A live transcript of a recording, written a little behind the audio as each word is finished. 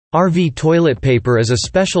RV toilet paper is a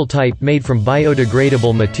special type made from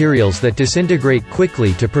biodegradable materials that disintegrate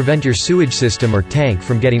quickly to prevent your sewage system or tank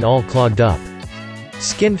from getting all clogged up.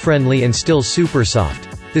 Skin-friendly and still super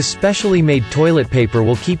soft, this specially made toilet paper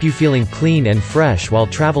will keep you feeling clean and fresh while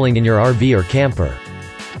traveling in your RV or camper.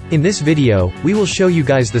 In this video, we will show you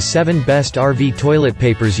guys the 7 best RV toilet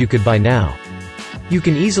papers you could buy now. You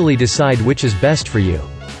can easily decide which is best for you.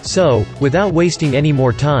 So, without wasting any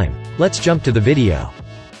more time, let's jump to the video.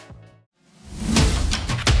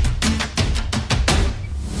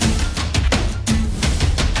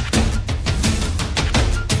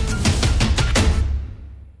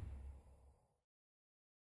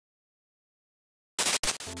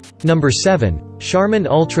 Number 7. Charmin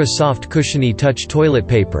Ultra Soft Cushiony Touch Toilet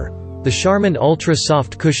Paper. The Charmin Ultra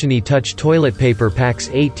Soft Cushiony Touch Toilet Paper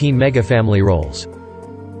packs 18 megafamily rolls.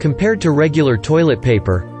 Compared to regular toilet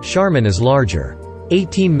paper, Charmin is larger.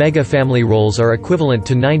 18 megafamily rolls are equivalent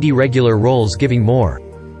to 90 regular rolls, giving more.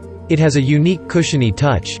 It has a unique cushiony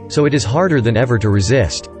touch, so it is harder than ever to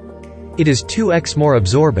resist. It is 2x more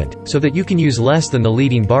absorbent, so that you can use less than the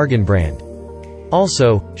leading bargain brand.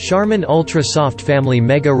 Also, Charmin Ultra Soft Family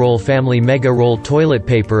Mega Roll toilet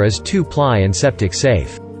paper is 2-ply and septic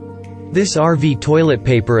safe. This RV toilet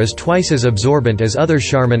paper is twice as absorbent as other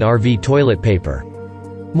Charmin RV toilet paper.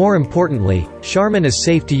 More importantly, Charmin is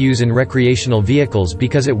safe to use in recreational vehicles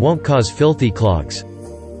because it won't cause filthy clogs.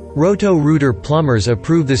 Roto-Rooter plumbers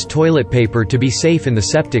approve this toilet paper to be safe in the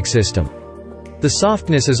septic system. The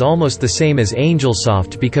softness is almost the same as Angel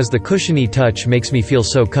Soft because the cushiony touch makes me feel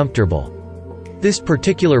so comfortable. This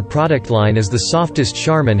particular product line is the softest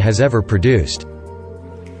Charmin has ever produced.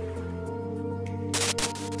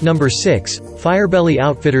 Number 6. Firebelly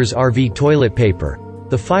Outfitters RV Toilet Paper.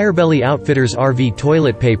 The Firebelly Outfitters RV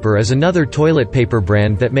Toilet Paper is another toilet paper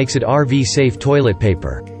brand that makes it RV-safe toilet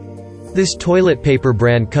paper. This toilet paper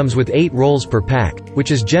brand comes with 8 rolls per pack, which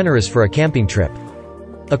is generous for a camping trip.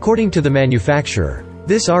 According to the manufacturer,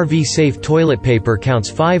 this RV-safe toilet paper counts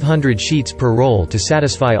 500 sheets per roll to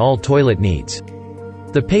satisfy all toilet needs.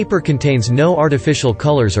 The paper contains no artificial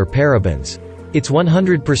colors or parabens. It's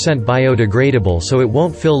 100% biodegradable, so it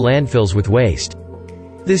won't fill landfills with waste.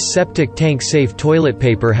 This septic tank-safe toilet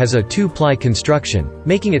paper has a 2-ply construction,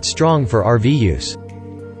 making it strong for RV use.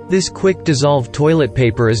 This quick-dissolve toilet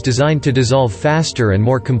paper is designed to dissolve faster and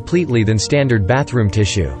more completely than standard bathroom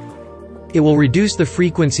tissue. It will reduce the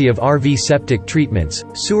frequency of RV septic treatments,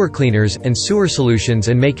 sewer cleaners, and sewer solutions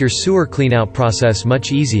and make your sewer cleanout process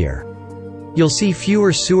much easier. You'll see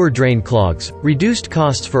fewer sewer drain clogs, reduced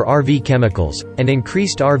costs for RV chemicals, and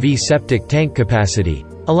increased RV septic tank capacity,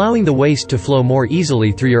 allowing the waste to flow more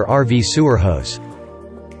easily through your RV sewer hose.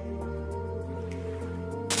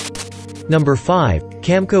 Number 5.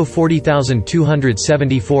 Camco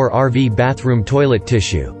 40274 RV Bathroom Toilet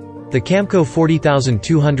Tissue. The Camco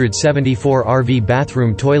 40274 RV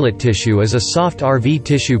Bathroom Toilet Tissue is a soft RV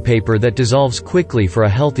tissue paper that dissolves quickly for a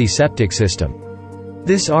healthy septic system.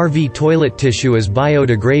 This RV toilet tissue is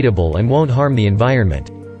biodegradable and won't harm the environment.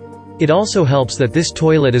 It also helps that this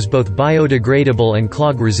toilet is both biodegradable and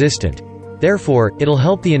clog-resistant. Therefore, it'll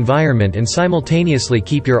help the environment and simultaneously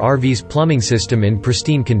keep your RV's plumbing system in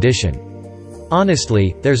pristine condition.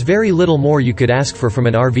 Honestly, there's very little more you could ask for from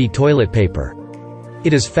an RV toilet paper.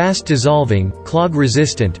 It is fast-dissolving,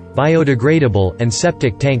 clog-resistant, biodegradable, and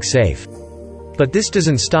septic tank-safe. But this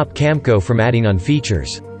doesn't stop Camco from adding on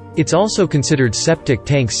features. It's also considered septic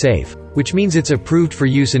tank safe, which means it's approved for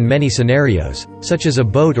use in many scenarios, such as a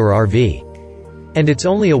boat or RV. And it's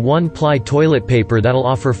only a 1-ply toilet paper that'll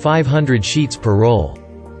offer 500 sheets per roll.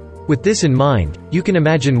 With this in mind, you can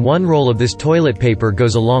imagine 1 roll of this toilet paper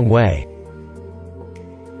goes a long way.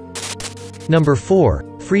 Number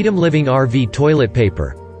 4. Freedom Living RV Toilet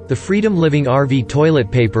Paper. The Freedom Living RV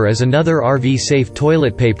Toilet Paper is another RV-safe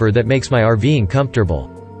toilet paper that makes my RVing comfortable.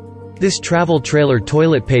 This travel trailer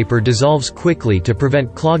toilet paper dissolves quickly to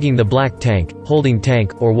prevent clogging the black tank, holding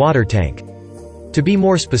tank, or water tank. To be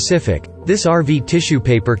more specific, this RV tissue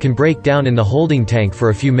paper can break down in the holding tank for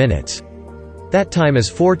a few minutes. That time is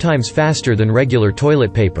 4 times faster than regular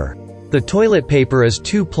toilet paper. The toilet paper is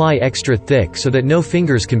 2-ply extra thick so that no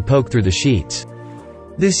fingers can poke through the sheets.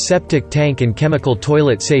 This septic tank and chemical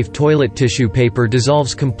toilet-safe toilet tissue paper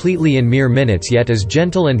dissolves completely in mere minutes, yet is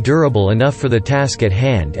gentle and durable enough for the task at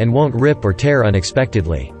hand and won't rip or tear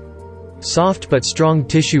unexpectedly. Soft but strong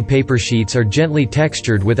tissue paper sheets are gently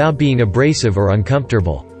textured without being abrasive or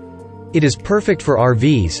uncomfortable. It is perfect for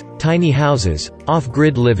RVs, tiny houses,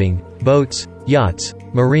 off-grid living, boats, yachts,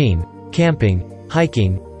 marine, camping,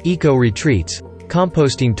 hiking, eco-retreats,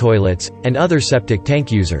 composting toilets, and other septic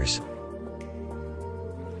tank users.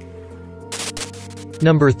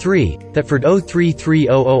 Number 3. Thetford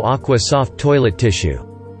 03300 Aqua-Soft Toilet Tissue.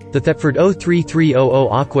 The Thetford 03300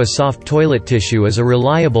 Aqua-Soft Toilet Tissue is a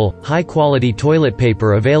reliable, high-quality toilet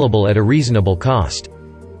paper available at a reasonable cost.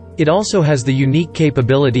 It also has the unique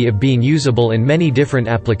capability of being usable in many different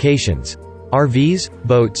applications: RVs,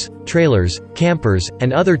 boats, trailers, campers,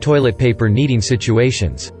 and other toilet paper needing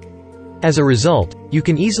situations. As a result, you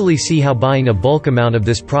can easily see how buying a bulk amount of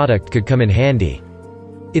this product could come in handy.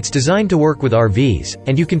 It's designed to work with RVs,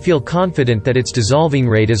 and you can feel confident that its dissolving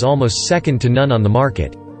rate is almost second to none on the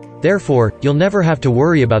market. Therefore, you'll never have to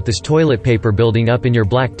worry about this toilet paper building up in your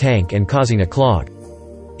black tank and causing a clog.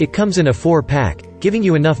 It comes in a 4-pack, giving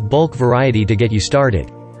you enough bulk variety to get you started.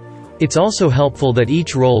 It's also helpful that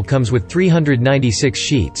each roll comes with 396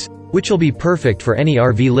 sheets, which will be perfect for any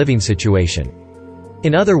RV living situation.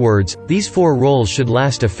 In other words, these 4 rolls should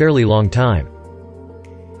last a fairly long time.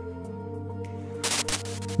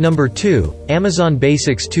 Number 2. Amazon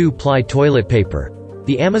Basics 2-Ply Toilet Paper.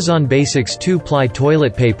 The Amazon Basics 2-Ply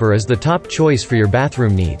Toilet Paper is the top choice for your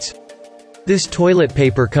bathroom needs. This toilet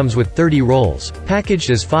paper comes with 30 rolls, packaged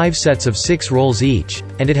as 5 sets of 6 rolls each,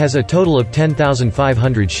 and it has a total of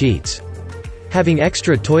 10,500 sheets. Having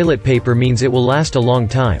extra toilet paper means it will last a long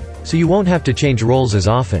time, so you won't have to change rolls as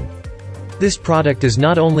often. This product is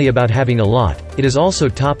not only about having a lot, it is also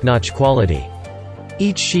top-notch quality.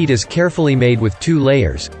 Each sheet is carefully made with 2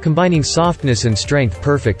 layers, combining softness and strength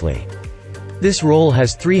perfectly. This roll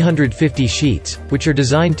has 350 sheets, which are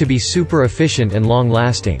designed to be super efficient and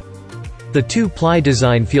long-lasting. The 2-ply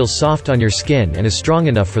design feels soft on your skin and is strong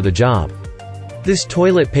enough for the job. This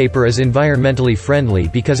toilet paper is environmentally friendly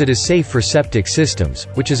because it is safe for septic systems,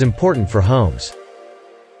 which is important for homes.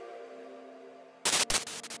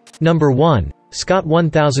 Number 1. Scott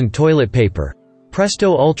 1000 Toilet Paper.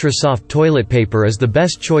 Presto Ultra Soft Toilet Paper is the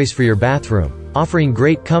best choice for your bathroom, offering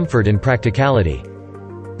great comfort and practicality.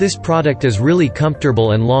 This product is really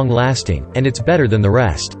comfortable and long-lasting, and it's better than the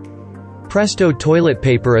rest. Presto toilet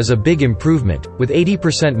paper is a big improvement, with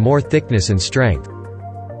 80% more thickness and strength.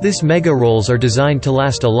 This mega rolls are designed to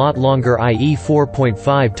last a lot longer, i.e.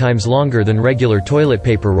 4.5 times longer than regular toilet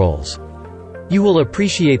paper rolls. You will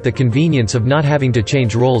appreciate the convenience of not having to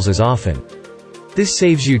change rolls as often. This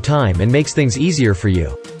saves you time and makes things easier for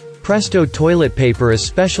you. Presto toilet paper is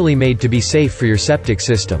specially made to be safe for your septic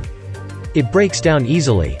system. It breaks down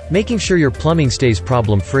easily, making sure your plumbing stays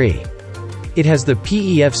problem-free. It has the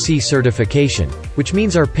PEFC certification, which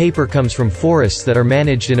means our paper comes from forests that are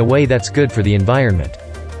managed in a way that's good for the environment.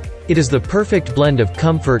 It is the perfect blend of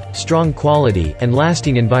comfort, strong quality, and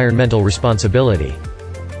lasting environmental responsibility.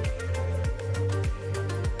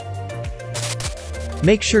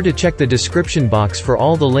 Make sure to check the description box for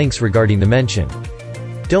all the links regarding the mention.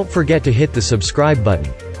 Don't forget to hit the subscribe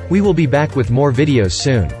button. We will be back with more videos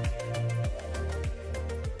soon.